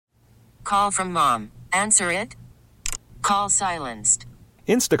Call from mom. Answer it. Call silenced.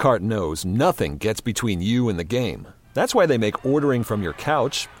 Instacart knows nothing gets between you and the game. That's why they make ordering from your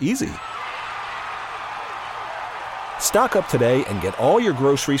couch easy. Stock up today and get all your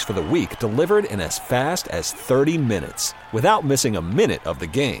groceries for the week delivered in as fast as 30 minutes without missing a minute of the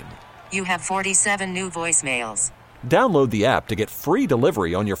game. You have 47 new voicemails. Download the app to get free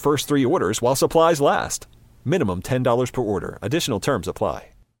delivery on your first 3 orders while supplies last. Minimum $10 per order. Additional terms apply.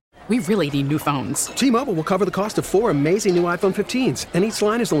 We really need new phones. T-Mobile will cover the cost of 4 amazing new iPhone 15s, and each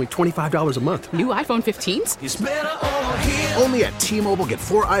line is only $25 a month. New iPhone 15s? It's better over here. Only at T-Mobile, get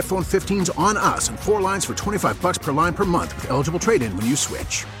 4 iPhone 15s on us and 4 lines for $25 per line per month with eligible trade-in when you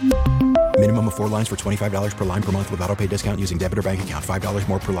switch. Minimum of 4 lines for $25 per line per month with autopay discount using debit or bank account. $5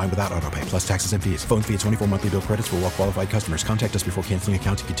 more per line without autopay, plus taxes and fees. Phone fee at 24 monthly bill credits for well-qualified customers. Contact us before canceling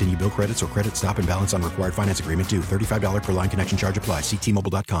account to continue bill credits or credit stop and balance on required finance agreement due. $35 per line connection charge applies. See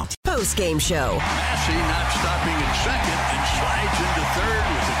T-Mobile.com. Postgame show. Massey not stopping at second and slides into third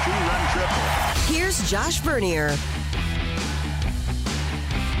with a 2-run triple. Here's Josh Vernier.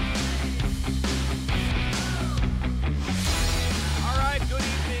 All right, good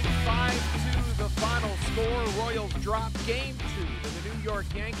evening. 5-2 the final score. Royals drop game 2 to the New York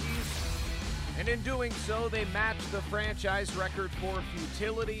Yankees. And in doing so, they match the franchise record for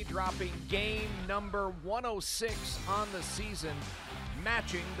futility, dropping game number 106 on the season,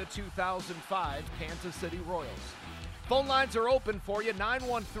 matching the 2005 Kansas City Royals. Phone lines are open for you,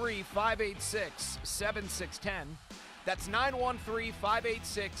 913-586-7610. That's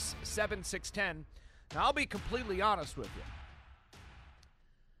 913-586-7610. Now, I'll be completely honest with you.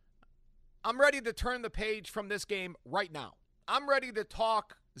 I'm ready to turn the page from this game right now. I'm ready to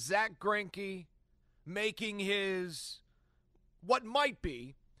talk Zack Greinke making his, what might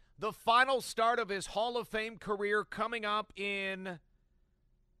be, the final start of his Hall of Fame career coming up in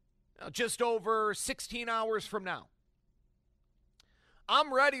just over 16 hours from now.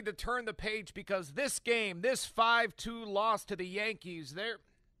 I'm ready to turn the page because this game, this 5-2 loss to the Yankees,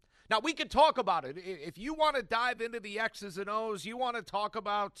 now we could talk about it. If you want to dive into the X's and O's, you want to talk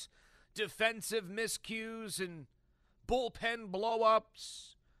about defensive miscues and bullpen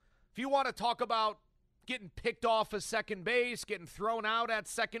blow-ups, if you want to talk about getting picked off of second base, getting thrown out at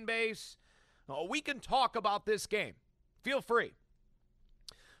second base, we can talk about this game. Feel free.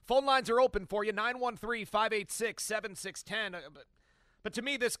 Phone lines are open for you, 913-586-7610. But to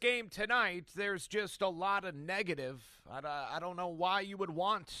me, this game tonight, there's just a lot of negative. I don't know why you would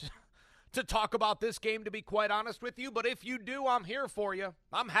want to talk about this game, to be quite honest with you. But if you do, I'm here for you.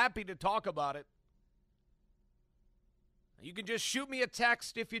 I'm happy to talk about it. You can just shoot me a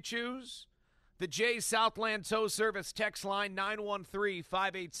text if you choose. The J Southland Tow Service text line,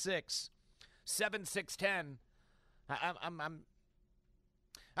 913-586-7610.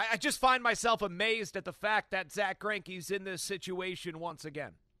 I just find myself amazed at the fact that Zack Greinke's in this situation once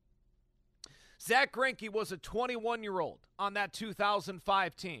again. Zack Greinke was a 21-year-old on that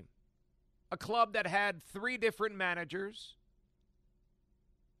 2005 team, a club that had 3 different managers,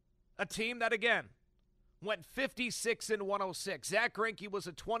 a team that, again, went 56-106. Zack Greinke was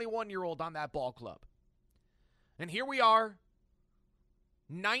a 21-year-old on that ball club. And here we are,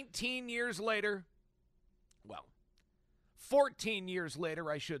 19 years later, 14 years later,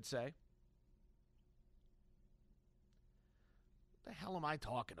 I should say. What the hell am I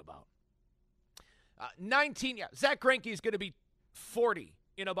talking about? 19, Zack Greinke is going to be 40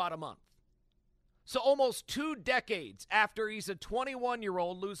 in about a month. So almost 2 decades after he's a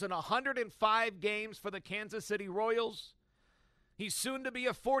 21-year-old losing 105 games for the Kansas City Royals, he's soon to be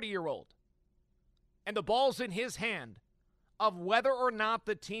a 40-year-old. And the ball's in his hand of whether or not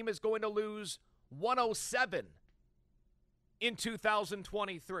the team is going to lose 107 in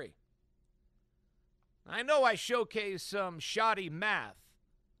 2023. I know I showcase some shoddy math,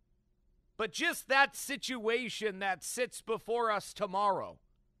 but just that situation that sits before us tomorrow,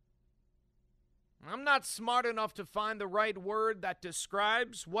 I'm not smart enough to find the right word that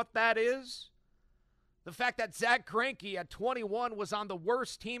describes what that is. The fact that Zack Greinke at 21 was on the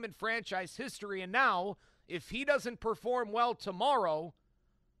worst team in franchise history, and now, if he doesn't perform well tomorrow,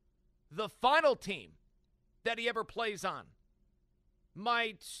 the final team that he ever plays on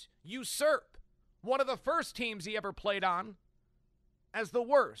might usurp one of the first teams he ever played on as the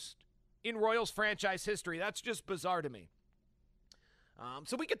worst in Royals franchise history. That's just bizarre to me.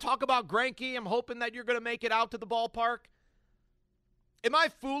 So we could talk about Greinke. I'm hoping that you're going to make it out to the ballpark. Am I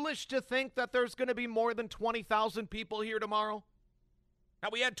foolish to think that there's going to be more than 20,000 people here tomorrow? Now,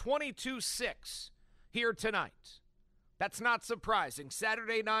 we had 22,600 here tonight. That's not surprising.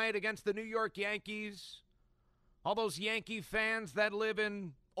 Saturday night against the New York Yankees. All those Yankee fans that live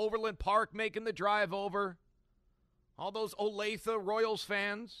in Overland Park making the drive over. All those Olathe Royals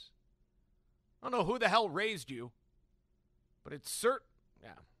fans. I don't know who the hell raised you, but it's certain. Yeah,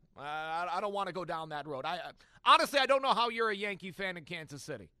 I don't want to go down that road. Honestly, I don't know how you're a Yankee fan in Kansas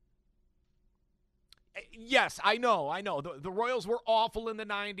City. Yes, I know. The Royals were awful in the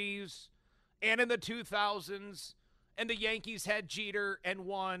 90s and in the 2000s, and the Yankees had Jeter and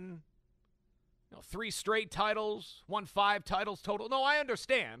won 3 straight titles, won 5 titles total. No, I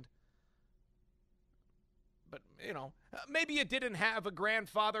understand. But, maybe you didn't have a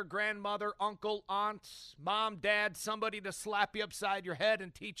grandfather, grandmother, uncle, aunt, mom, dad, somebody to slap you upside your head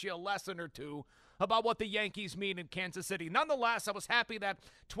and teach you a lesson or two about what the Yankees mean in Kansas City. Nonetheless, I was happy that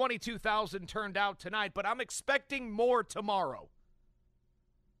 22,000 turned out tonight, but I'm expecting more tomorrow.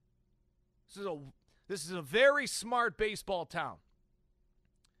 This is a very smart baseball town.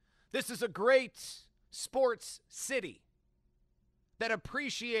 This is a great sports city that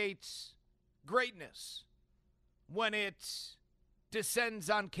appreciates greatness when it descends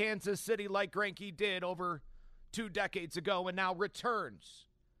on Kansas City like Greinke did over 2 decades ago and now returns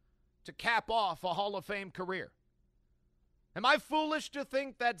to cap off a Hall of Fame career. Am I foolish to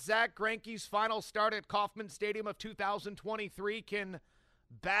think that Zach Greinke's final start at Kauffman Stadium of 2023 can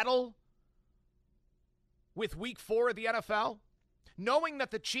battle with Week 4 of the NFL? Knowing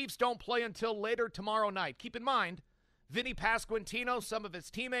that the Chiefs don't play until later tomorrow night. Keep in mind, Vinny Pasquantino, some of his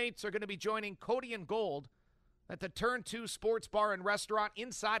teammates, are going to be joining Cody and Gold at the Turn 2 Sports Bar and Restaurant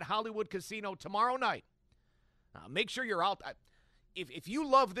inside Hollywood Casino tomorrow night. Make sure you're out. If you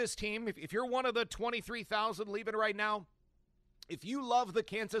love this team, if you're one of the 23,000 leaving right now, if you love the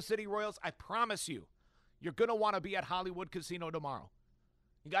Kansas City Royals, I promise you, you're going to want to be at Hollywood Casino tomorrow.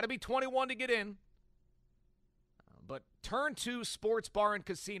 You got to be 21 to get in. But Turn 2 Sports Bar and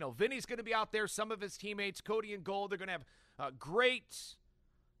Casino. Vinny's going to be out there. Some of his teammates, Cody and Gold, they're going to have great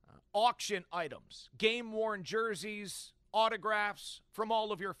auction items, game-worn jerseys, autographs from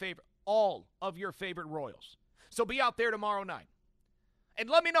all of your favorite Royals. So be out there tomorrow night. And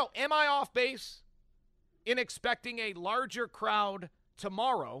let me know, am I off base in expecting a larger crowd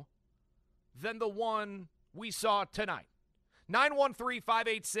tomorrow than the one we saw tonight?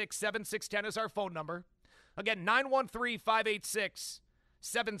 913-586-7610 is our phone number. Again,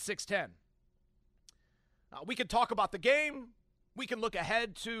 913-586-7610. We can talk about the game. We can look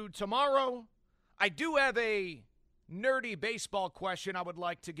ahead to tomorrow. I do have a nerdy baseball question I would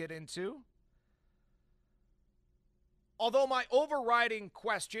like to get into. Although my overriding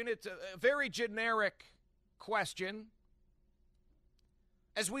question, it's a very generic question.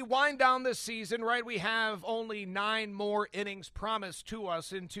 As we wind down this season, right, we have only 9 more innings promised to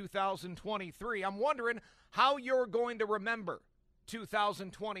us in 2023. I'm wondering how you're going to remember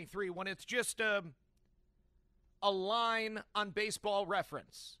 2023 when it's just a line on Baseball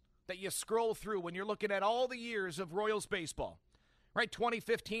Reference that you scroll through when you're looking at all the years of Royals baseball. Right,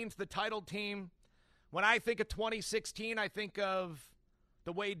 2015's the title team. When I think of 2016, I think of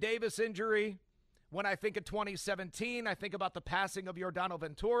the Wade Davis injury. When I think of 2017, I think about the passing of Yordano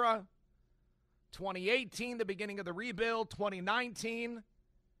Ventura. 2018, the beginning of the rebuild. 2019, I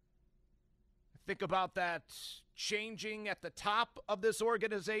think about that changing at the top of this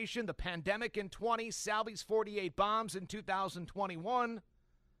organization. The pandemic in 20, Salvy's 48 bombs in 2021.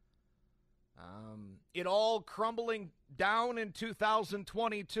 It all crumbling down in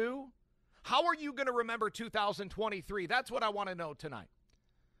 2022. How are you going to remember 2023? That's what I want to know tonight.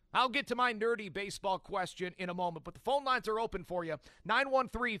 I'll get to my nerdy baseball question in a moment, but the phone lines are open for you.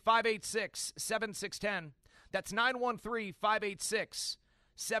 913-586-7610. That's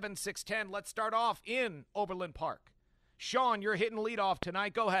 913-586-7610. Let's start off in Overland Park. Sean, you're hitting leadoff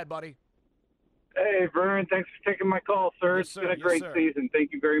tonight. Go ahead, buddy. Hey, Vern. Thanks for taking my call, sir. Yes, sir. It's been a great season.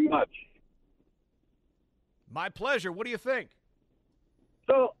 Thank you very much. My pleasure. What do you think?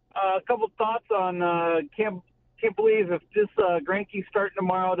 So, a couple thoughts on can't believe if this Greinke starting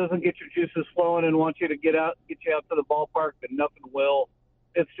tomorrow doesn't get your juices flowing and want you to get you out to the ballpark, then nothing will.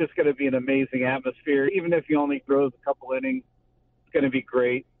 It's just going to be an amazing atmosphere. Even if he only throws a couple innings, it's going to be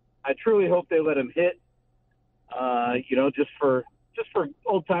great. I truly hope they let him hit, just for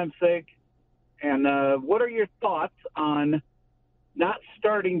old time's sake. And what are your thoughts on not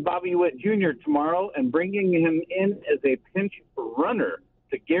starting Bobby Witt Jr. tomorrow and bringing him in as a pinch runner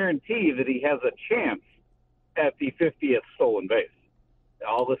to guarantee that he has a chance at the 50th stolen base?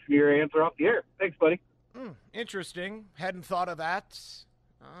 I'll listen to your answer off the air. Thanks, buddy. Interesting. Hadn't thought of that.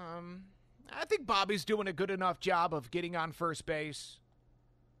 I think Bobby's doing a good enough job of getting on first base.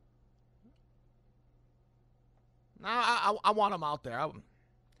 I want him out there.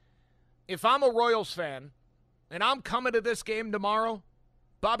 If I'm a Royals fan and I'm coming to this game tomorrow,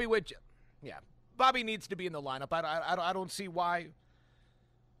 Bobby Witt, yeah, Bobby needs to be in the lineup. I don't see why.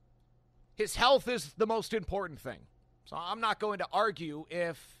 His health is the most important thing. So I'm not going to argue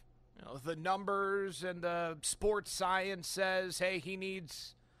if the numbers and the sports science says, hey, he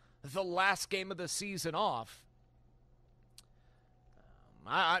needs the last game of the season off.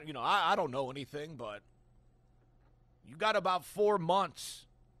 I don't know anything, but you got about 4 months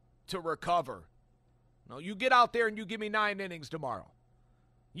to recover. No, you get out there and you give me 9 innings tomorrow.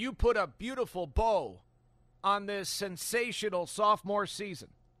 You put a beautiful bow on this sensational sophomore season.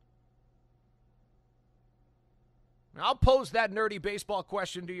 Now, I'll pose that nerdy baseball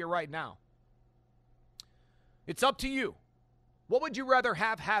question to you right now. It's up to you. What would you rather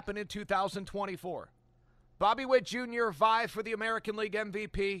have happen in 2024? Bobby Witt Jr. vie for the American League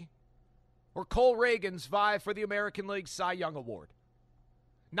MVP, or Cole Reagan's vie for the American League Cy Young Award?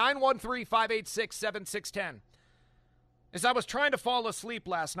 913-586-7610. As I was trying to fall asleep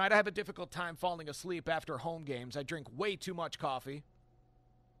last night, I have a difficult time falling asleep after home games. I drink way too much coffee.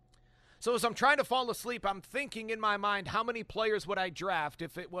 So as I'm trying to fall asleep, I'm thinking in my mind, how many players would I draft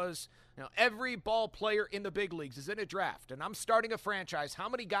if it was, every ball player in the big leagues is in a draft, and I'm starting a franchise. How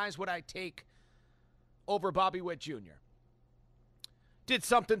many guys would I take over Bobby Witt Jr.? Did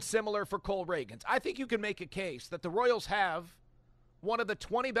something similar for Cole Reagans. I think you can make a case that the Royals have one of the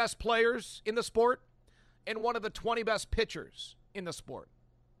 20 best players in the sport and one of the 20 best pitchers in the sport.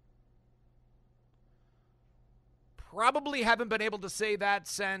 Probably haven't been able to say that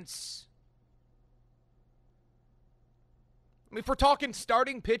since... if we're talking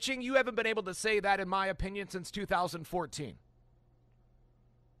starting pitching, you haven't been able to say that, in my opinion, since 2014.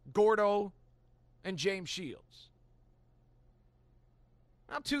 Gordo and James Shields.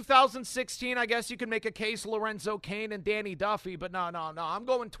 Now, 2016, I guess you can make a case, Lorenzo Cain and Danny Duffy, but no. I'm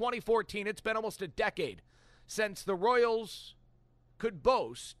going 2014. It's been almost a decade since the Royals could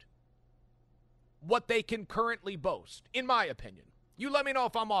boast what they can currently boast, in my opinion. You let me know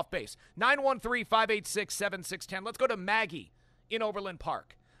if I'm off base. 913-586-7610. Let's go to Maggie in Overland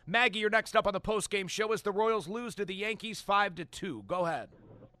Park. Maggie, you're next up on the postgame show as the Royals lose to the Yankees 5-2. Go ahead.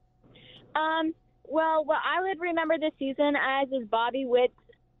 Well, what I would remember this season as is Bobby Witt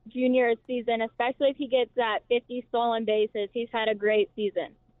Jr.'s season, especially if he gets that 50 stolen bases. He's had a great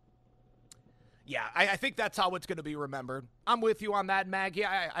season. Yeah, I think that's how it's going to be remembered. I'm with you on that, Maggie.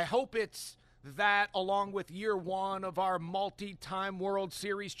 I hope it's that, along with year one of our multi-time World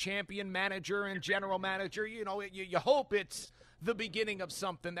Series champion manager and general manager. You hope it's the beginning of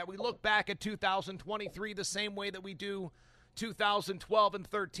something, that we look back at 2023 the same way that we do 2012 and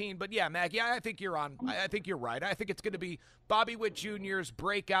 13. But yeah, Maggie, I think you're on. I think you're right. I think it's going to be Bobby Witt Jr.'s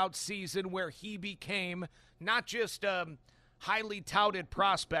breakout season, where he became not just a highly touted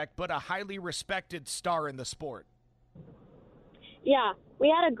prospect, but a highly respected star in the sport. Yeah, we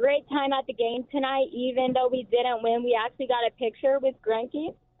had a great time at the game tonight. Even though we didn't win, we actually got a picture with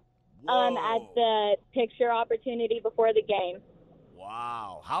Greinke at the picture opportunity before the game.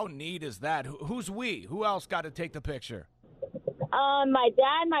 Wow, how neat is that? Who's we? Who else got to take the picture? My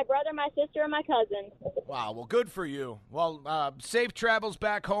dad, my brother, my sister, and my cousin. Wow, well, good for you. Well, safe travels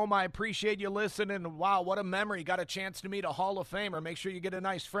back home. I appreciate you listening. Wow, what a memory. Got a chance to meet a Hall of Famer. Make sure you get a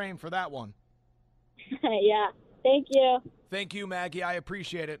nice frame for that one. Yeah, thank you. Thank you, Maggie. I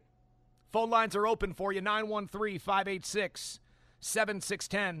appreciate it. Phone lines are open for you,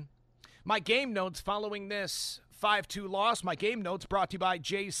 913-586-7610. My game notes following this 5-2 loss. My game notes brought to you by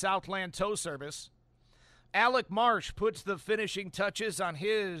Jay's Southland Tow Service. Alec Marsh puts the finishing touches on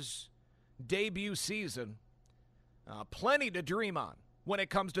his debut season. Plenty to dream on when it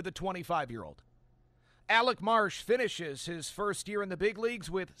comes to the 25-year-old. Alec Marsh finishes his first year in the big leagues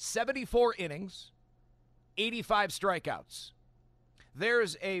with 74 innings, 85 strikeouts.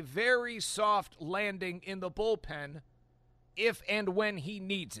 There's a very soft landing in the bullpen if and when he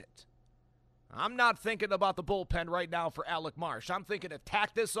needs it. I'm not thinking about the bullpen right now for Alec Marsh. I'm thinking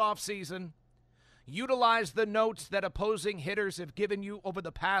attack this offseason, utilize the notes that opposing hitters have given you over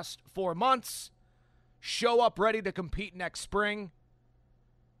the past 4 months, show up ready to compete next spring.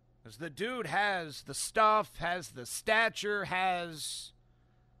 Because the dude has the stuff, has the stature, has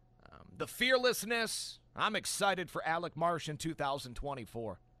the fearlessness. I'm excited for Alec Marsh in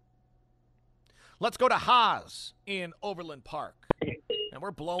 2024. Let's go to Haas in Overland Park. And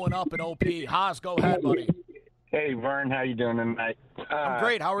we're blowing up in OP. Haas, go ahead, buddy. Hey, Vern, how you doing tonight? I'm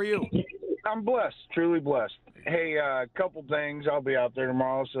great. How are you? I'm blessed, truly blessed. Hey, a couple things. I'll be out there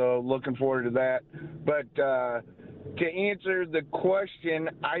tomorrow, so looking forward to that. But to answer the question,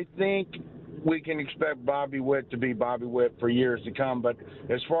 I think we can expect Bobby Witt to be Bobby Witt for years to come. But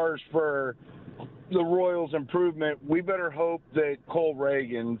as far as for the Royals' improvement, we better hope that Cole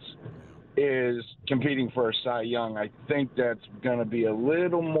Reagans is competing for a Cy Young. I think that's going to be a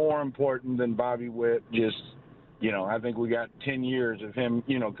little more important than Bobby Witt. Just, I think we got 10 years of him,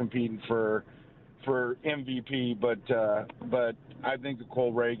 competing for MVP, but I think the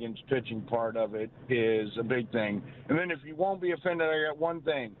Cole Reagans pitching part of it is a big thing. And then if you won't be offended, I got one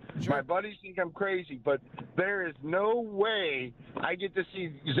thing. Sure. My buddies think I'm crazy, but there is no way I get to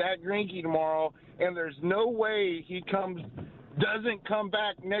see Zach Greinke tomorrow, and there's no way he doesn't come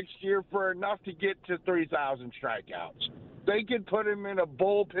back next year for enough to get to 3,000 strikeouts. They could put him in a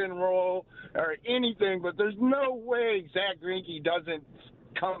bullpen role or anything, but there's no way Zach Greinke doesn't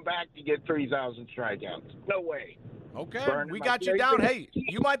come back to get 3,000 strikeouts. No way. Okay, we got you down. Hey,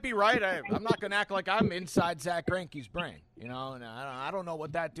 you might be right. I'm not going to act like I'm inside Zach Greinke's brain. And I don't know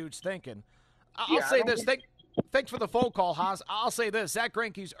what that dude's thinking. I'll say this. Thanks for the phone call, Haas. I'll say this. Zach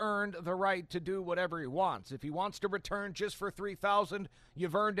Greinke's earned the right to do whatever he wants. If he wants to return just for 3,000,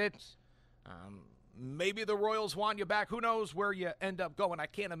 you've earned it. Maybe the Royals want you back. Who knows where you end up going? I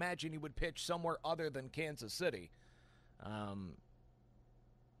can't imagine he would pitch somewhere other than Kansas City.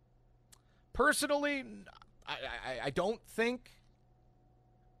 Personally, I don't think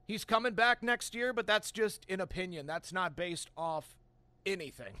he's coming back next year, but that's just an opinion. That's not based off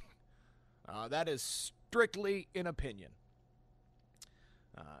anything. That is strictly an opinion.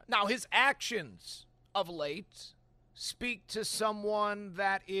 Now, his actions of late speak to someone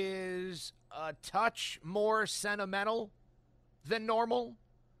that is a touch more sentimental than normal,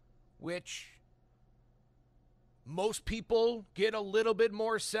 which most people get a little bit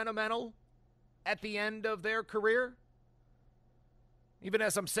more sentimental at the end of their career. Even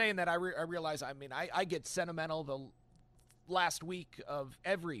as I'm saying that, I realize, I get sentimental the last week of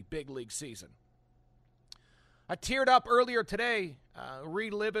every big league season. I teared up earlier today,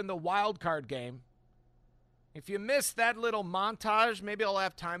 reliving the wild card game. If you missed that little montage, maybe I'll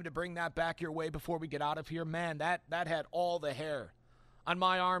have time to bring that back your way before we get out of here. Man, that had all the hair on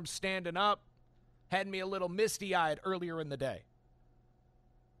my arms standing up. Had me a little misty-eyed earlier in the day.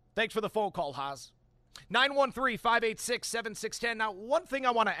 Thanks for the phone call, Haas. 913-586-7610. Now, one thing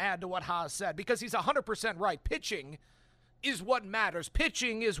I want to add to what Haas said, because he's 100% right. Pitching is what matters.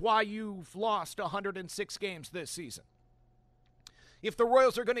 Pitching is why you've lost 106 games this season. If the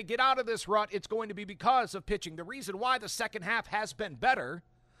Royals are going to get out of this rut, it's going to be because of pitching. The reason why the second half has been better,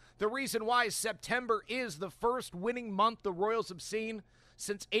 the reason why September is the first winning month the Royals have seen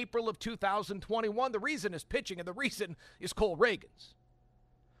since April of 2021, the reason is pitching, and the reason is Cole Reagans.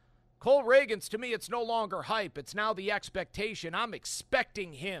 Cole Reagans, to me, it's no longer hype. It's now the expectation. I'm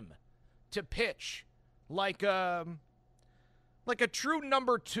expecting him to pitch like a true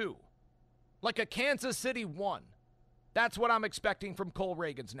number 2, like a Kansas City 1. That's what I'm expecting from Cole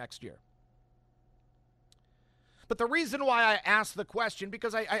Reagans next year. But the reason why I asked the question,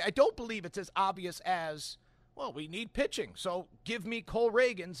 because I don't believe it's as obvious as, well, we need pitching, so give me Cole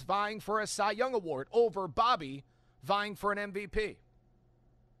Reagans vying for a Cy Young Award over Bobby vying for an MVP.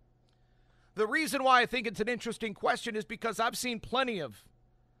 The reason why I think it's an interesting question is because I've seen plenty of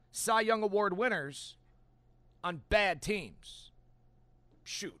Cy Young Award winners on bad teams.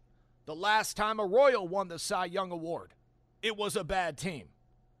 Shoot, the last time a Royal won the Cy Young Award, it was a bad team.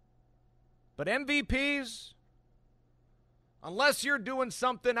 But MVPs, unless you're doing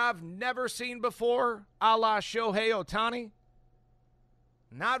something I've never seen before, a la Shohei Ohtani,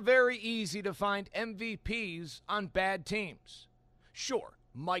 not very easy to find MVPs on bad teams. Sure,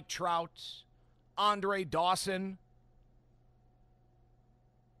 Mike Trout, Andre Dawson.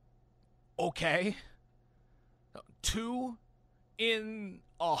 Okay. 2 in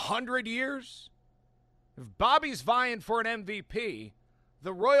 100 years? If Bobby's vying for an MVP,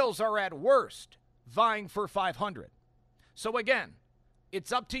 the Royals are at worst vying for 500. So again,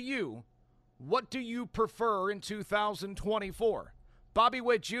 it's up to you. What do you prefer in 2024? Bobby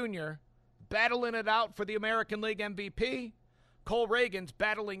Witt Jr. battling it out for the American League MVP? Cole Reagans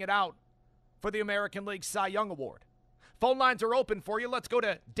battling it out for the American League Cy Young Award. Phone lines are open for you. Let's go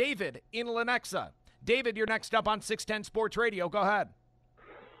to David in Lenexa. David, you're next up on 610 Sports Radio. Go ahead.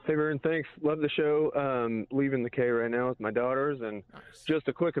 Hey, Vern, thanks. Love the show. Leaving the K right now with my daughters, and just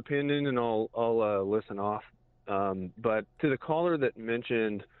a quick opinion, and I'll listen off. But to the caller that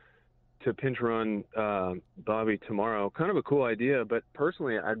mentioned to pinch run Bobby tomorrow, kind of a cool idea, but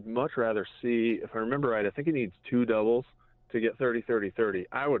personally I'd much rather see, if I remember right, I think he needs 2 doubles to get 30-30-30.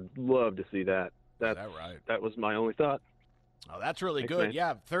 I would love to see that. That right? That was my only thought. Oh, that's really good. Man.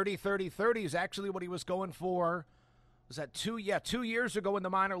 Yeah, 30-30-30 is actually what he was going for. Was that 2 years ago in the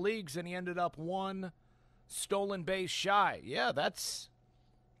minor leagues, and he ended up 1 stolen base shy. Yeah, that's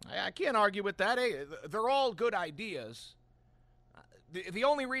I can't argue with that. Hey, they're all good ideas. The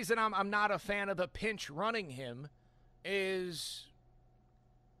only reason I'm not a fan of the pinch running him is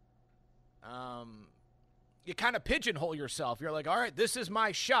you kind of pigeonhole yourself. You're like, all right, this is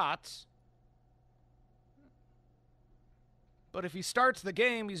my shot. But if he starts the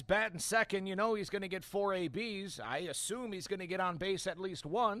game, he's batting second, you know he's going to get 4 ABs. I assume he's going to get on base at least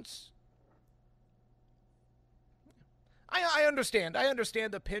once. I understand. I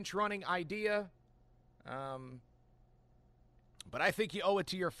understand the pinch running idea. But I think you owe it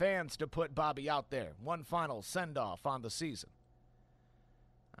to your fans to put Bobby out there. One final send-off on the season.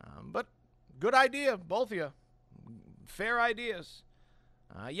 But good idea, both of you. Fair ideas.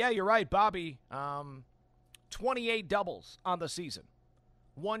 Yeah, you're right, Bobby. 28 doubles on the season.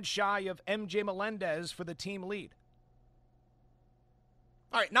 One shy of MJ Melendez for the team lead.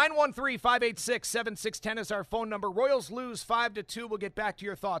 All right, 913-586-7610 is our phone number. Royals lose 5-2. We'll get back to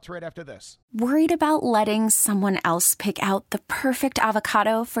your thoughts right after this. Worried about letting someone else pick out the perfect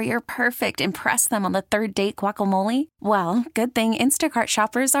avocado for your perfect impress them on the third date guacamole? Well, good thing Instacart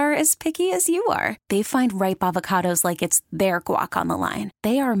shoppers are as picky as you are. They find ripe avocados like it's their guac on the line.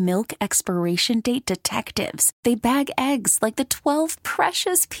 They are milk expiration date detectives. They bag eggs like the 12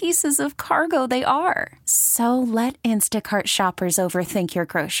 precious pieces of cargo they are. So let Instacart shoppers overthink your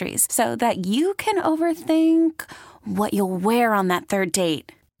groceries so that you can overthink what you'll wear on that third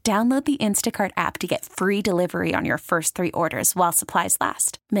date. Download the Instacart app to get free delivery on your first 3 orders while supplies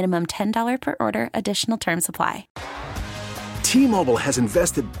last. Minimum $10 per order. Additional terms apply. T-Mobile has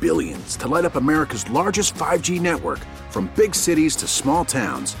invested billions to light up America's largest 5G network, from big cities to small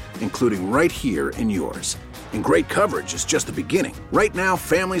towns, including right here in yours. And great coverage is just the beginning. Right now,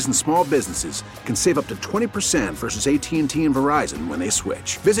 families and small businesses can save up to 20% versus AT&T and Verizon when they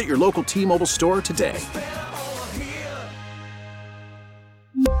switch. Visit your local T-Mobile store today.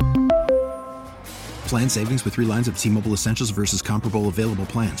 Plan savings with 3 lines of T-Mobile Essentials versus comparable available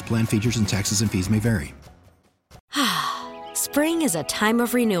plans. Plan features and taxes and fees may vary. Spring is a time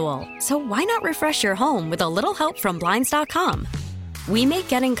of renewal, so why not refresh your home with a little help from Blinds.com? We make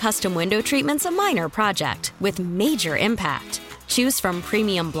getting custom window treatments a minor project with major impact. Choose from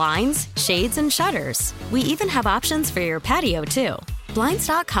premium blinds, shades, and shutters. We even have options for your patio, too.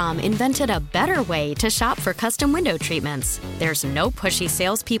 Blinds.com invented a better way to shop for custom window treatments. There's no pushy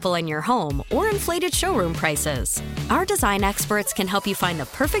salespeople in your home or inflated showroom prices. Our design experts can help you find the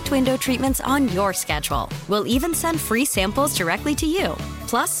perfect window treatments on your schedule. We'll even send free samples directly to you.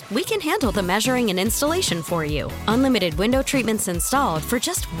 Plus, we can handle the measuring and installation for you. Unlimited window treatments installed for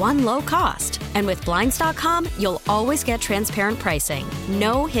just one low cost. And with Blinds.com, you'll always get transparent pricing.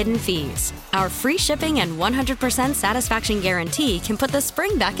 No hidden fees. Our free shipping and 100% satisfaction guarantee can put the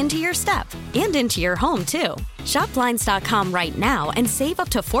spring back into your step and into your home, too. Shop Blinds.com right now and save up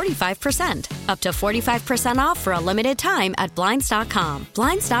to 45%. Up to 45% off for a limited time at Blinds.com.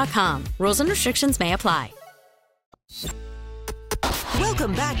 Blinds.com. Rules and restrictions may apply.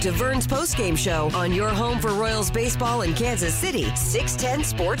 Welcome back to Vern's Postgame Show on your home for Royals baseball in Kansas City, 610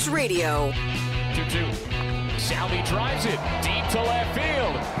 Sports Radio. 2-2. Salvi drives it deep to left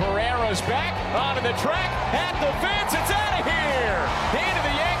field. Pereira's back onto the track at the fence. It's out of here. Into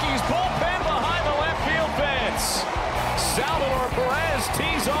the Yankees bullpen behind the left field fence. Salvador Perez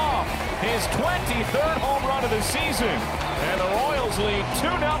tees off his 23rd home run of the season. And the Royals lead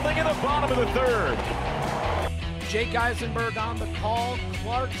 2-0 in the bottom of the third. Jake Eisenberg on the call.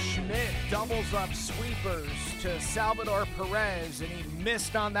 Clark Schmidt doubles up sweepers to Salvador Perez, and he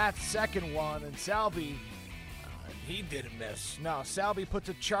missed on that second one. And Salvi, he didn't miss. No, Salvi puts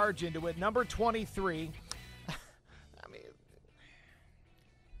a charge into it. Number 23. I mean,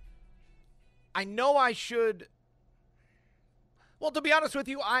 I know I should. Well, to be honest with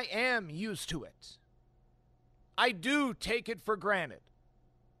you, I am used to it. I do take it for granted.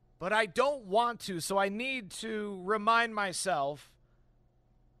 But I don't want to, so I need to remind myself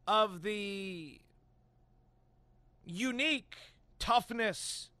of the unique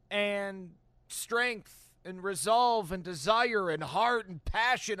toughness and strength and resolve and desire and heart and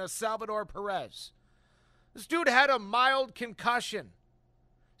passion of Salvador Perez. This dude had a mild concussion.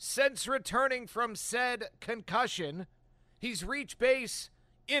 Since returning from said concussion, he's reached base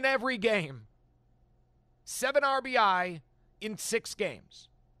in every game. 7 RBI in 6 games.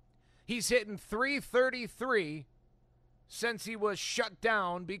 He's hitting .333 since he was shut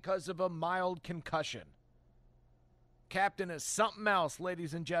down because of a mild concussion. Captain is something else,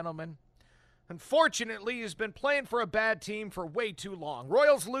 ladies and gentlemen. Unfortunately, he's been playing for a bad team for way too long.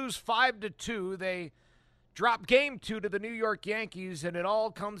 Royals lose 5-2. They drop Game 2 to the New York Yankees, and it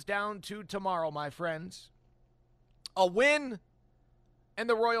all comes down to tomorrow, my friends. A win and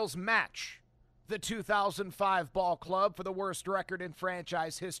the Royals match the 2005 ball club for the worst record in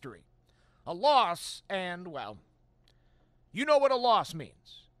franchise history. A loss, and, well, you know what a loss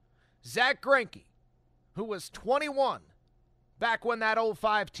means. Zach Greinke, who was 21 back when that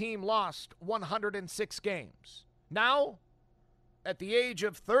 05 team lost 106 games. Now, at the age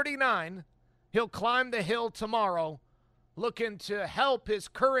of 39, he'll climb the hill tomorrow looking to help his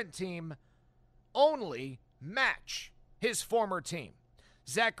current team only match his former team.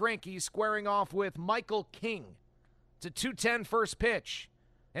 Zach Greinke squaring off with Michael King. It's a 2:10 first pitch,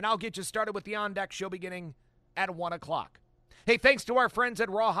 and I'll get you started with the On Deck Show beginning at 1 o'clock. Hey, thanks to our friends at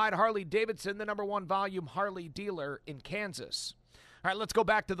Rawhide Harley-Davidson, the #1 volume Harley dealer in Kansas. All right, let's go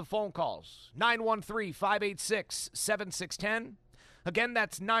back to the phone calls. 913-586-7610. Again,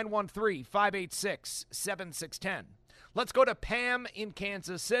 that's 913-586-7610. Let's go to Pam in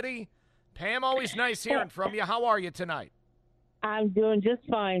Kansas City. Pam, always nice hearing from you. How are you tonight? I'm doing just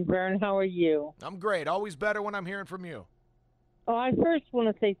fine, Vern. How are you? I'm great. Always better when I'm hearing from you. Oh, I first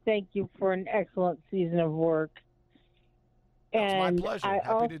want to say thank you for an excellent season of work. And my pleasure. I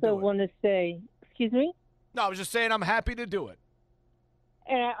happy to do also it. want to say, excuse me? No, I was just saying I'm happy to do it.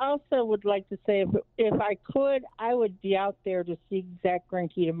 And I also would like to say, if I could, I would be out there to see Zach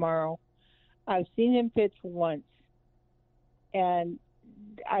Greinke tomorrow. I've seen him pitch once. And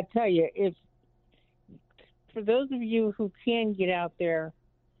I tell you, for those of you who can get out there,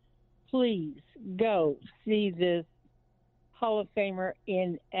 please go see this Hall of Famer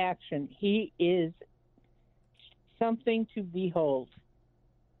in action. He is something to behold.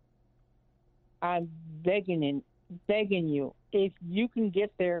 I'm begging you, if you can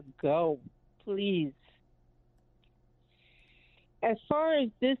get there, go, please. As far as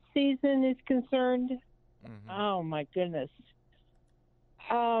this season is concerned, oh my goodness.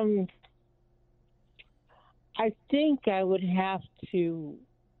 I think I would have to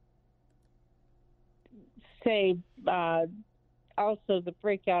say also the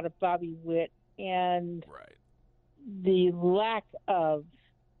breakout of Bobby Witt and the lack of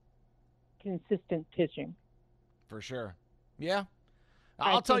consistent pitching. For sure. Yeah.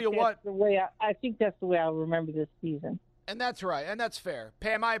 I'll tell you what. I think that's the way I'll remember this season. And that's right, and that's fair.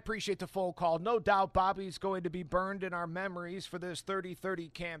 Pam, I appreciate the phone call. No doubt Bobby's going to be burned in our memories for this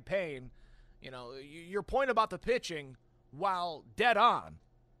 30-30 campaign. You know, your point about the pitching, while dead on,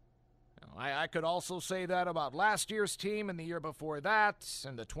 I could also say that about last year's team and the year before that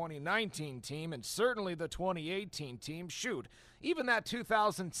and the 2019 team and certainly the 2018 team. Shoot, even that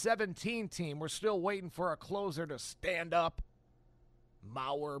 2017 team, we're still waiting for a closer to stand up.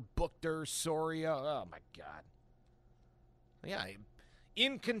 Mauer, Buchter, Soria, oh my God. Yeah,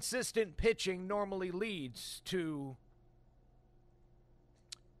 inconsistent pitching normally leads to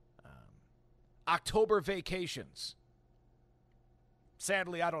October vacations.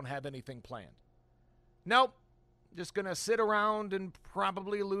 Sadly, I don't have anything planned. Nope, just going to sit around and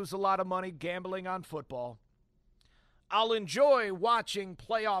probably lose a lot of money gambling on football. I'll enjoy watching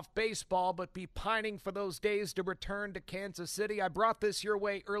playoff baseball, but be pining for those days to return to Kansas City. I brought this your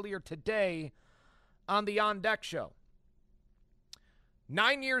way earlier today on the On Deck Show.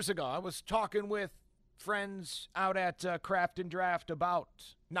 9 years ago, I was talking with friends out at Craft and Draft about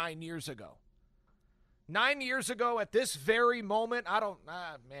 9 years ago. 9 years ago, at this very moment, I don't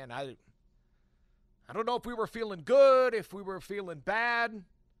know if we were feeling good, if we were feeling bad.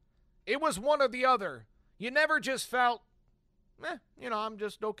 It was one or the other. You never just felt, I'm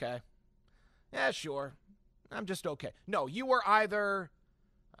just okay. Yeah, sure, I'm just okay. No, you were either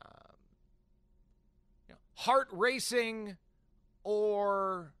heart racing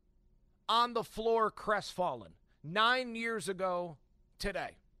or on the floor crestfallen. 9 years ago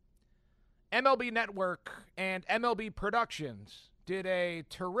today, MLB Network and MLB Productions did a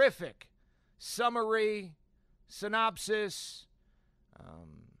terrific summary, synopsis,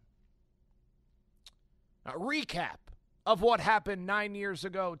 a recap of what happened 9 years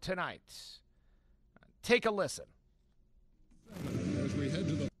ago tonight. Take a listen. As we head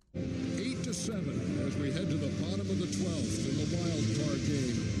to the 8-7, as we head to the bottom of the 12th in the wild card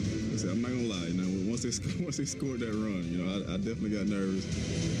game. I'm not gonna lie, once they scored that run, I definitely got nervous.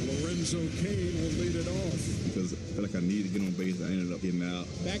 Lorenzo Cain will lead it off. Because I felt like I needed to get on base. I ended up getting out.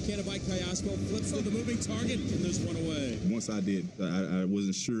 Backhanded by Cayasco, flips to the moving target, and there's one away. Once I did, I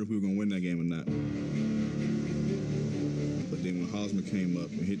wasn't sure if we were gonna win that game or not. But then when Hosmer came up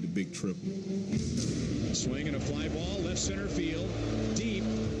and hit the big triple. Swing and a fly ball, left center field, deep.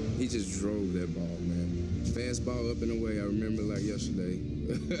 He just drove that ball, man. Fastball up and away, I remember like yesterday.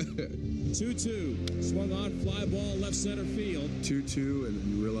 2-2, swung on, fly ball, left center field. 2-2, and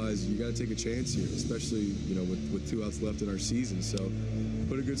you realize you got to take a chance here, especially, with 2 outs left in our season. So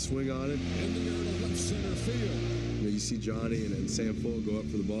put a good swing on it. In the air to left center field. You see Johnny and Sam Full go up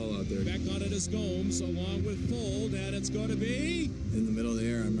for the ball out there. Back on it is Gomes, along with Fold, and it's going to be... In the middle of the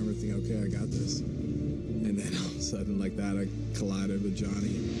air, I remember thinking, okay, I got this. And then all of a sudden, like that, I collided with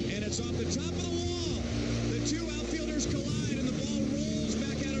Johnny. And it's off the top of the wall. The two outfielders collide, and the ball rolls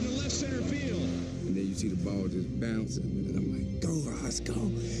back out into left center field. And then you see the ball just bouncing, and I'm like, go, Ross, go,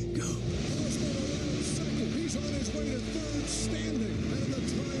 go. Second, he's on his way to third, standing, and the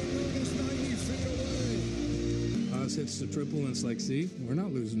tying run is 90 feet away. Haas hits the triple, and it's like, see, we're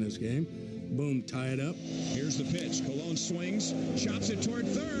not losing this game. Boom, tie it up. Here's the pitch. Colon swings, chops it toward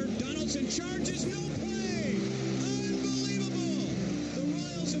third. Donaldson charges, no play. Unbelievable. The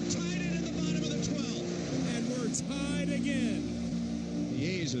Royals have tied it at the bottom of the 12th. And we're tied again. The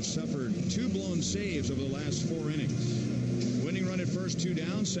A's have suffered 2 blown saves over the last 4 innings. Winning run at first, 2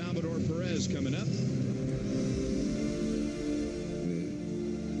 down. Salvador Perez coming up.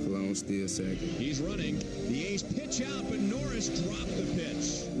 Colon still second. He's running. The A's pitch out, but Norris dropped the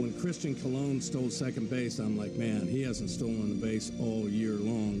pitch. When Christian Colon stole second base, I'm like, man, he hasn't stolen the base all year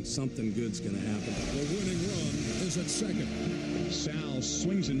long. Something good's going to happen. The winning run is at second. Sal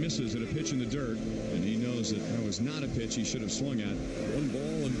swings and misses at a pitch in the dirt, and he knows that was not a pitch he should have swung at. 1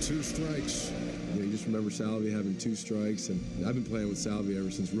 ball and 2 strikes. You just remember Salvi having 2 strikes, and I've been playing with Salvi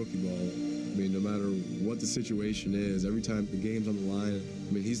ever since rookie ball. I mean, no matter what the situation is, every time the game's on the line,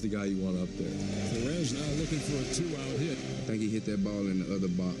 I mean, he's the guy you want up there. Perez now looking for a 2-out hit. I think he hit that ball in the other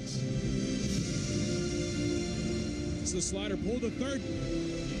box. It's the slider pulled to third.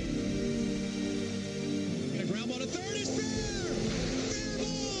 And a ground ball to third is fair! Fair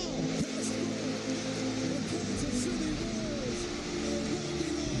ball! Pass ball. The Kansas City Royals are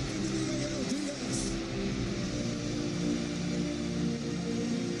walking off into the ALDS.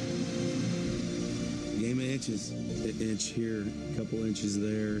 Game of inches. An inch here, a couple inches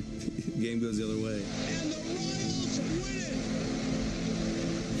there. Game goes the other way. And the Royals win it!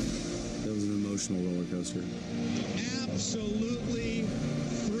 That was an emotional roller coaster. Absolutely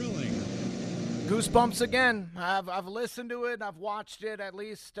thrilling. Goosebumps again. I've listened to it. I've watched it at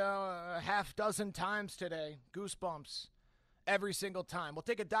least a half dozen times today. Goosebumps every single time. We'll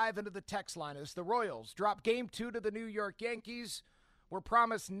take a dive into the text line as the Royals drop Game 2 to the New York Yankees. We're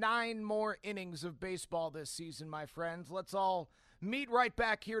promised 9 more innings of baseball this season, my friends. Let's all meet right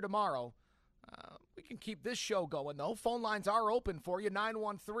back here tomorrow. We can keep this show going, though. Phone lines are open for you,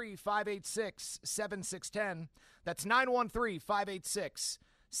 913-586-7610. That's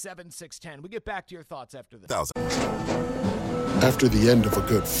 913-586-7610. We get back to your thoughts after this. After the end of a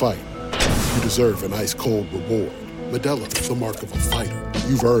good fight, you deserve an ice-cold reward. Modelo is the mark of a fighter.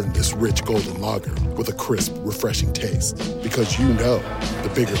 You've earned this rich golden lager with a crisp, refreshing taste. Because you know, the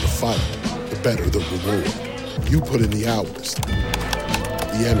bigger the fight, the better the reward. You put in the hours,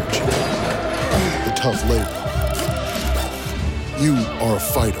 the energy, the tough labor. You are a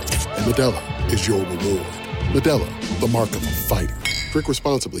fighter, and Modelo is your reward. Modelo, the mark of a fighter. Drink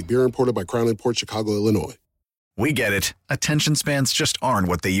responsibly. Beer imported by Crown Imports, Chicago, Illinois. We get it. Attention spans just aren't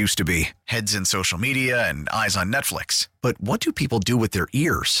what they used to be. Heads in social media and eyes on Netflix. But what do people do with their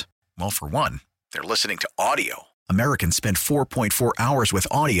ears? Well, for one, they're listening to audio. Americans spend 4.4 hours with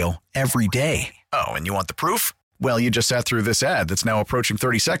audio every day. Oh, and you want the proof? Well, you just sat through this ad that's now approaching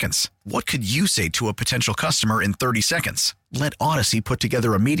 30 seconds. What could you say to a potential customer in 30 seconds? Let Odyssey put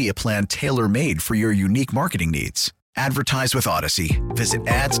together a media plan tailor-made for your unique marketing needs. Advertise with Odyssey. Visit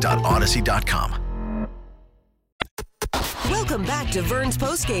ads.odyssey.com. Welcome back to Vern's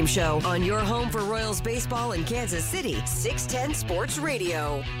Postgame Show on your home for Royals baseball in Kansas City, 610 Sports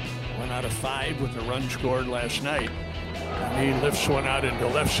Radio. 1 out of 5 with a run scored last night. And he lifts one out into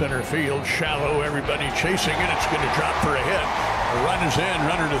left center field, shallow, everybody chasing it. It's going to drop for a hit. The run is in,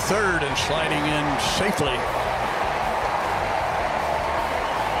 runner to third, and sliding in safely.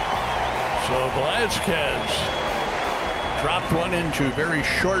 So Velazquez dropped one into very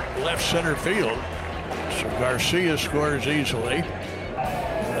short left center field. So Garcia scores easily.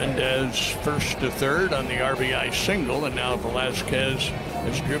 Mendez first to third on the RBI single, and now Velazquez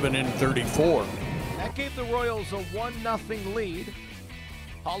has driven in 34. That gave the Royals a 1-0 lead.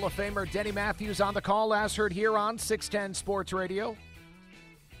 Hall of Famer Denny Matthews on the call, last heard here on 610 Sports Radio.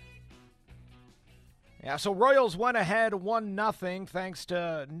 Yeah, so Royals went ahead 1-0 thanks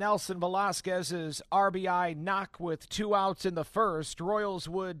to Nelson Velazquez's RBI knock with 2 outs in the first. Royals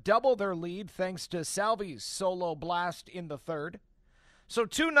would double their lead thanks to Salvi's solo blast in the third. So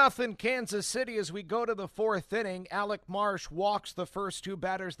 2-0 Kansas City as we go to the 4th inning. Alec Marsh walks the first 2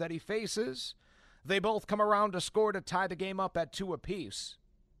 batters that he faces. They both come around to score to tie the game up at 2 apiece.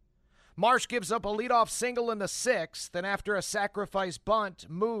 Marsh gives up a leadoff single in the 6th, and after a sacrifice bunt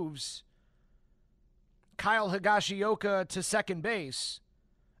moves Kyle Higashioka to second base.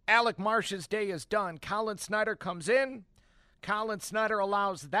 Alec Marsh's day is done. Colin Snyder comes in. Colin Snyder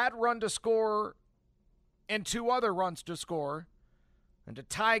allows that run to score and 2 other runs to score. And a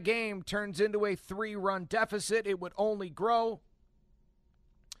tie game turns into a 3-run deficit. It would only grow.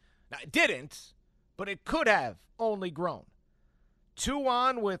 Now, it didn't, but it could have only grown. 2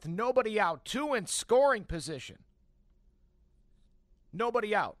 on with nobody out. 2 in scoring position.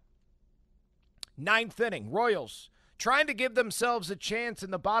 Nobody out. 9th inning, Royals trying to give themselves a chance in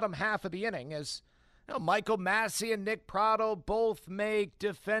the bottom half of the inning as Michael Massey and Nick Pratto both make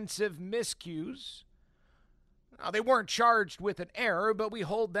defensive miscues. Now, they weren't charged with an error, but we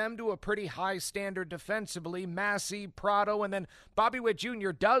hold them to a pretty high standard defensively. Massey, Pratto, and then Bobby Witt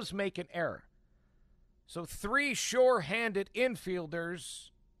Jr. does make an error. So 3 sure-handed infielders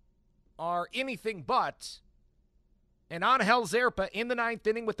are anything but. And Angel Zerpa in the 9th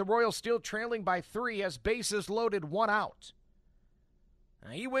inning with the Royals still trailing by 3 has bases loaded, 1 out.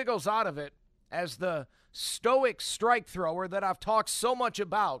 Now, he wiggles out of it as the stoic strike thrower that I've talked so much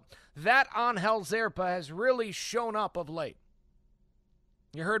about. That Angel Zerpa has really shown up of late.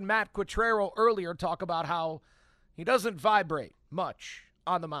 You heard Matt Quatrero earlier talk about how he doesn't vibrate much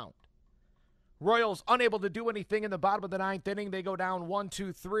on the mound. Royals unable to do anything in the bottom of the 9th inning. They go down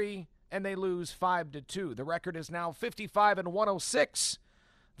 1-2-3, and they lose 5-2. The record is now 55-106.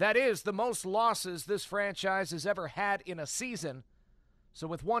 That is the most losses this franchise has ever had in a season. So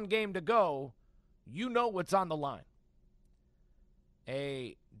with 1 game to go, you know what's on the line.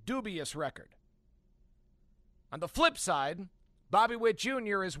 A dubious record. On the flip side, Bobby Witt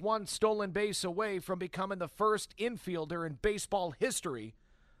Jr. is 1 stolen base away from becoming the first infielder in baseball history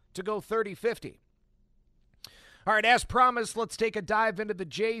to go 30-50. All right, as promised, let's take a dive into the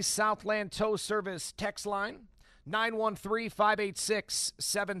Jay's Southland Tow Service text line.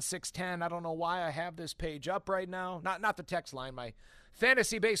 913-586-7610. I don't know why I have this page up right now. Not the text line, my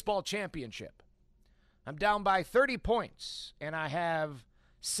fantasy baseball championship. I'm down by 30 points, and I have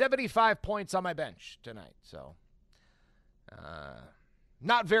 75 points on my bench tonight. So,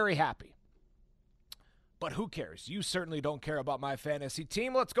 not very happy. But who cares? You certainly don't care about my fantasy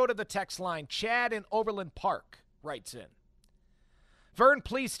team. Let's go to the text line. Chad in Overland Park writes in. Vern,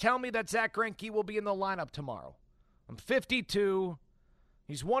 please tell me that Zach Greinke will be in the lineup tomorrow. I'm 52.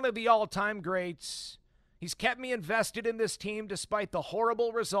 He's one of the all-time greats. He's kept me invested in this team despite the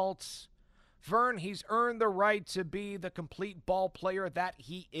horrible results. Vern, he's earned the right to be the complete ball player that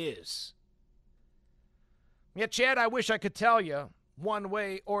he is. Yeah, Chad, I wish I could tell you one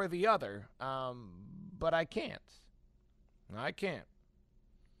way or the other, but I can't. I can't.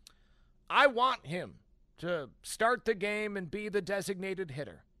 I want him to start the game and be the designated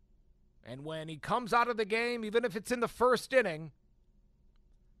hitter. And when he comes out of the game, even if it's in the first inning,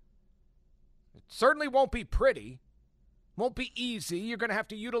 it certainly won't be pretty. Won't be easy. You're going to have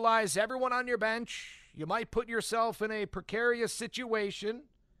to utilize everyone on your bench. You might put yourself in a precarious situation.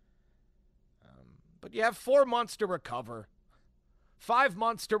 But you have 4 months to recover. 5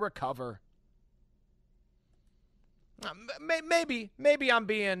 months to recover. Maybe I'm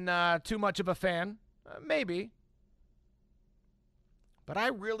being too much of a fan. Maybe. But I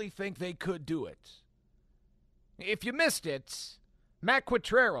really think they could do it. If you missed it, Matt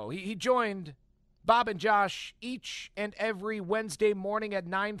Quatrero, he joined Bob and Josh each and every Wednesday morning at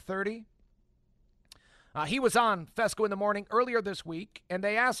 9:30. He was on Fesco in the Morning earlier this week, and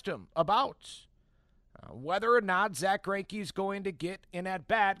they asked him about whether or not Zach Greinke is going to get an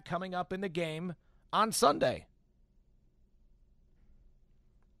at-bat coming up in the game on Sunday.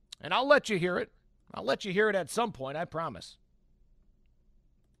 And I'll let you hear it. I'll let you hear it at some point, I promise.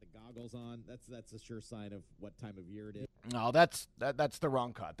 The goggles on, that's a sure sign of what time of year it is. No, that's the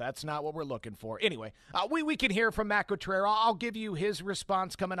wrong cut. That's not what we're looking for. Anyway, we can hear from Matt Quatrero. I'll give you his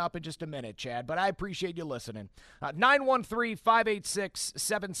response coming up in just a minute, Chad, but I appreciate you listening.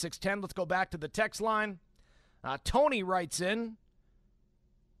 913-586-7610. Let's go back to the text line. Tony writes in,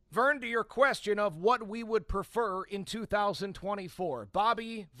 Vern, to your question of what we would prefer in 2024,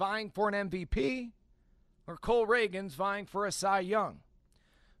 Bobby vying for an MVP or Cole Reagans vying for a Cy Young?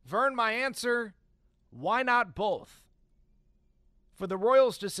 Vern, my answer, why not both? For the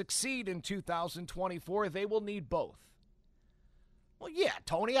Royals to succeed in 2024, they will need both. Well, yeah,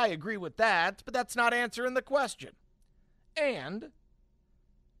 Tony, I agree with that, but that's not answering the question. And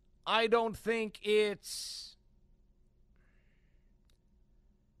I don't even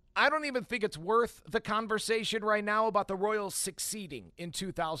think it's worth the conversation right now about the Royals succeeding in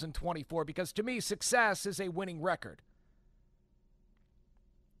 2024, because to me, success is a winning record.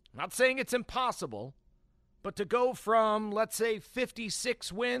 I'm not saying it's impossible, but to go from, let's say,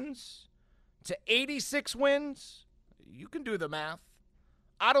 56 wins to 86 wins, you can do the math.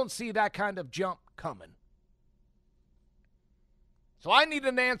 I don't see that kind of jump coming. So I need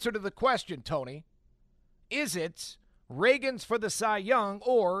an answer to the question, Tony. Is it Reagan's for the Cy Young,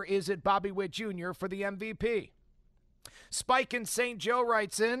 or is it Bobby Witt Jr. for the MVP? Spike in St. Joe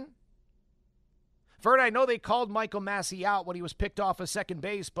writes in, Vern, I know they called Michael Massey out when he was picked off of second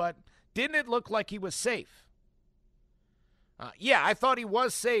base, but didn't it look like he was safe? Yeah, I thought he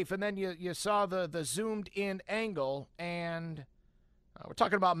was safe, and then you saw the zoomed-in angle, and we're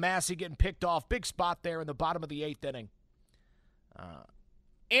talking about Massey getting picked off. Big spot there in the bottom of the 8th inning.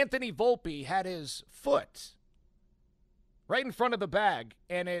 Anthony Volpe had his foot right in front of the bag,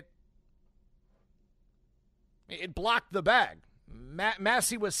 and it blocked the bag.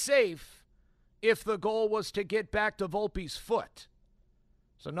 Massey was safe if the goal was to get back to Volpe's foot.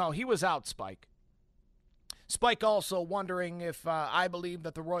 So, no, he was out, Spike. Spike also wondering if I believe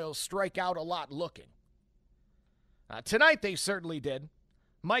that the Royals strike out a lot looking. Tonight they certainly did.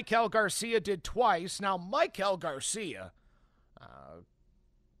 Michael Garcia did twice. Now, Michael Garcia,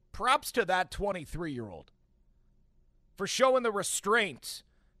 props to that 23-year-old for showing the restraint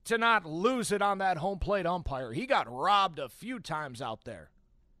to not lose it on that home plate umpire. He got robbed a few times out there.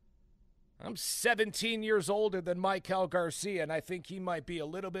 I'm 17 years older than Michael Garcia, and I think he might be a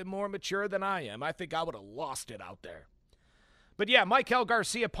little bit more mature than I am. I think I would have lost it out there. But yeah, Michael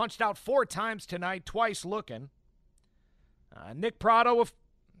Garcia punched out 4 times tonight, twice looking. Nick Pratto, I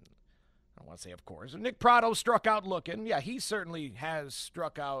don't want to say of course. Nick Pratto struck out looking. Yeah, he certainly has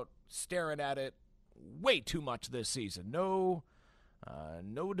struck out staring at it way too much this season. No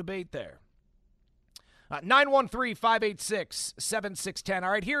debate there. 913-586-7610. All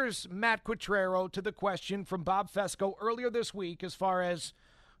right, here's Matt Quattrero to the question from Bob Fesco earlier this week as far as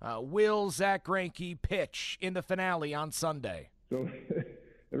will Zach Greinke pitch in the finale on Sunday? So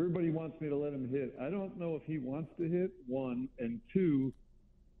everybody wants me to let him hit. I don't know if he wants to hit, 1, and 2.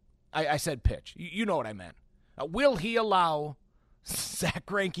 I said pitch. You know what I meant. Will he allow Zach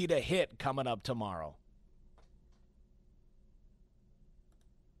Greinke to hit coming up tomorrow?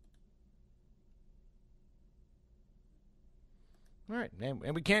 All right,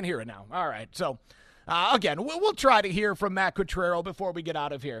 and we can't hear it now. All right, so again, we'll try to hear from Matt Quattrero before we get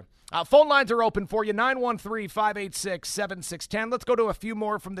out of here. Phone lines are open for you, 913-586-7610. Let's go to a few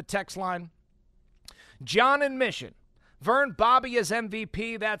more from the text line. John in Mission. Vern, Bobby is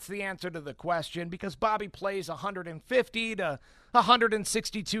MVP. That's the answer to the question because Bobby plays 150 to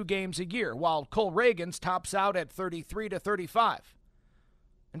 162 games a year, while Cole Reagans tops out at 33 to 35.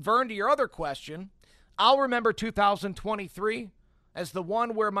 And Vern, to your other question, I'll remember 2023 as the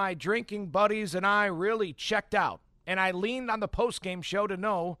one where my drinking buddies and I really checked out, and I leaned on the postgame show to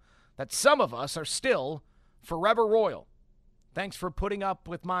know that some of us are still forever Royal. Thanks for putting up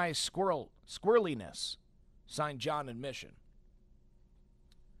with my squirreliness. Signed, John in Mission.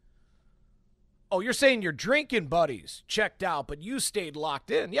 Oh, you're saying your drinking buddies checked out, but you stayed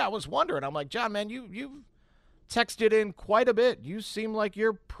locked in. Yeah, I was wondering. I'm like, John, man, you've texted in quite a bit. You seem like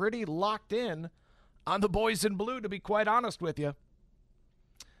you're pretty locked in on the boys in blue, to be quite honest with you.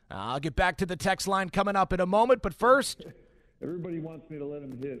 I'll get back to the text line coming up in a moment, but first. Everybody wants me to let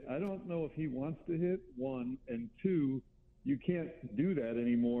him hit. I don't know if he wants to hit, 1, and 2, you can't do that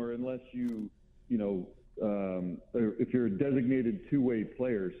anymore unless if you're a designated two-way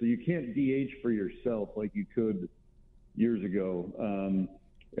player. So you can't DH for yourself like you could years ago.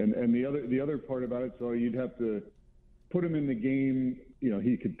 And the other part about it, so you'd have to put him in the game.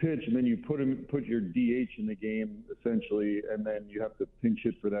 He could pitch, and then you put your DH in the game essentially, and then you have to pinch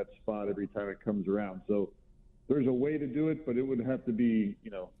hit for that spot every time it comes around. So there's a way to do it, but it would have to be,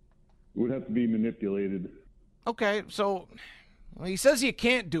 manipulated. Okay, so he says you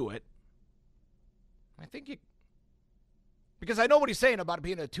can't do it. I think because I know what he's saying about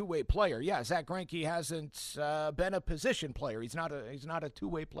being a two-way player. Yeah, Zach Greinke hasn't been a position player. He's not a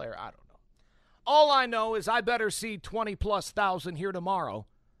two-way player. I don't know. All I know is I better see 20+ thousand here tomorrow.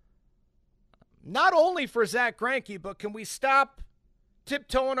 Not only for Zach Greinke, but can we stop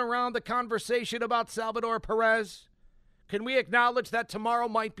tiptoeing around the conversation about Salvador Perez? Can we acknowledge that tomorrow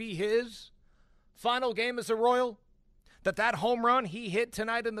might be his final game as a Royal? That home run he hit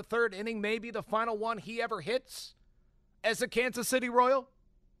tonight in the 3rd inning may be the final one he ever hits as a Kansas City Royal?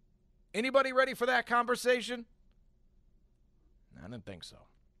 Anybody ready for that conversation? I didn't think so.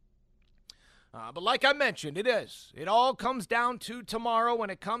 But like I mentioned, it all comes down to tomorrow, when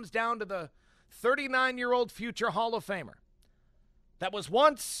it comes down to the 39-year-old future Hall of Famer that was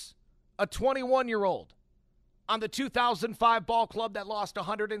once a 21-year-old on the 2005 ball club that lost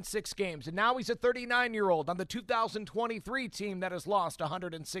 106 games. And now he's a 39-year-old on the 2023 team that has lost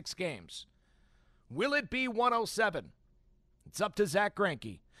 106 games. Will it be 107? It's up to Zach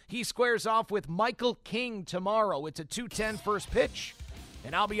Greinke. He squares off with Michael King tomorrow. It's a 2:10 first pitch.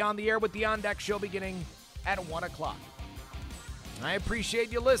 And I'll be on the air with the On Deck Show beginning at 1 o'clock. I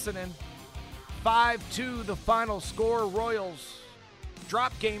appreciate you listening. 5-2 the final score. Royals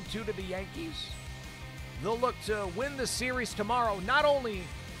drop game 2 to the Yankees. They'll look to win the series tomorrow. Not only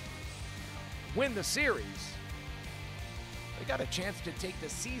win the series, they got a chance to take the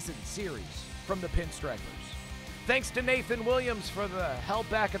season series from the Pinstripers. Thanks to Nathan Williams for the help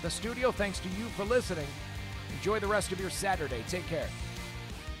back at the studio. Thanks to you for listening. Enjoy the rest of your Saturday. Take care.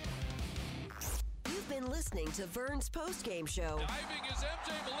 You've been listening to Vern's Postgame Show. Diving is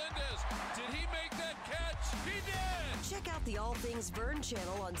MJ Melendez. Did he make that catch? He did! Check out the All Things Vern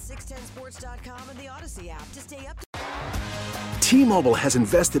channel on 610sports.com and the Odyssey app to stay up to... T-Mobile has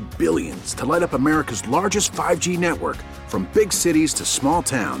invested billions to light up America's largest 5G network, from big cities to small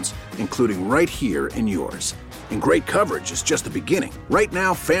towns, including right here in yours. And great coverage is just the beginning. Right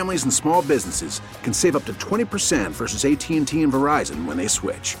now, families and small businesses can save up to 20% versus AT&T and Verizon when they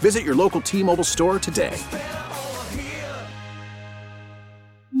switch. Visit your local T-Mobile store today.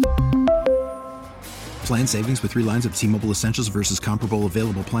 Plan savings with 3 lines of T-Mobile Essentials versus comparable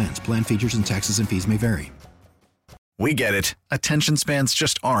available plans. Plan features and taxes and fees may vary. We get it. Attention spans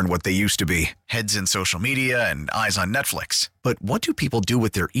just aren't what they used to be. Heads in social media and eyes on Netflix. But what do people do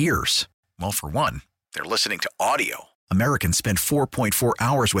with their ears? Well, for one, they're listening to audio. Americans spend 4.4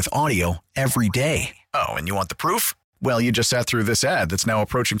 hours with audio every day. Oh, and you want the proof? Well, you just sat through this ad that's now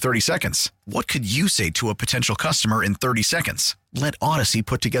approaching 30 seconds. What could you say to a potential customer in 30 seconds? Let Odyssey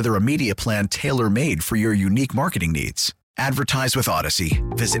put together a media plan tailor-made for your unique marketing needs. Advertise with Odyssey.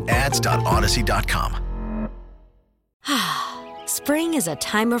 Visit ads.odyssey.com. Spring is a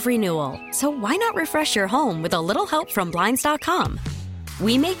time of renewal, so why not refresh your home with a little help from Blinds.com?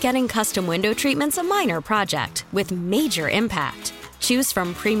 We make getting custom window treatments a minor project with major impact. Choose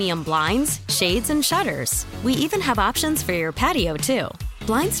from premium blinds, shades, and shutters. We even have options for your patio, too.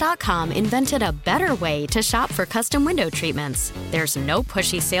 Blinds.com invented a better way to shop for custom window treatments. There's no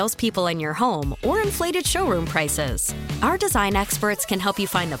pushy salespeople in your home or inflated showroom prices. Our design experts can help you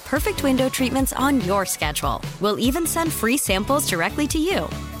find the perfect window treatments on your schedule. We'll even send free samples directly to you.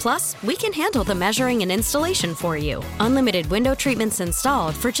 Plus, we can handle the measuring and installation for you. Unlimited window treatments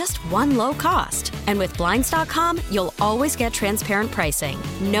installed for just one low cost. And with Blinds.com, you'll always get transparent pricing.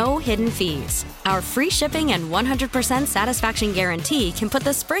 No hidden fees. Our free shipping and 100% satisfaction guarantee can put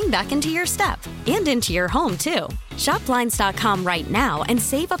the spring back into your step and into your home, too. Shop Blinds.com right now and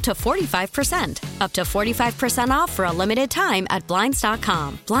save up to 45%. Up to 45% off for a limited time at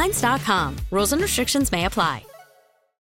Blinds.com. Blinds.com. Rules and restrictions may apply.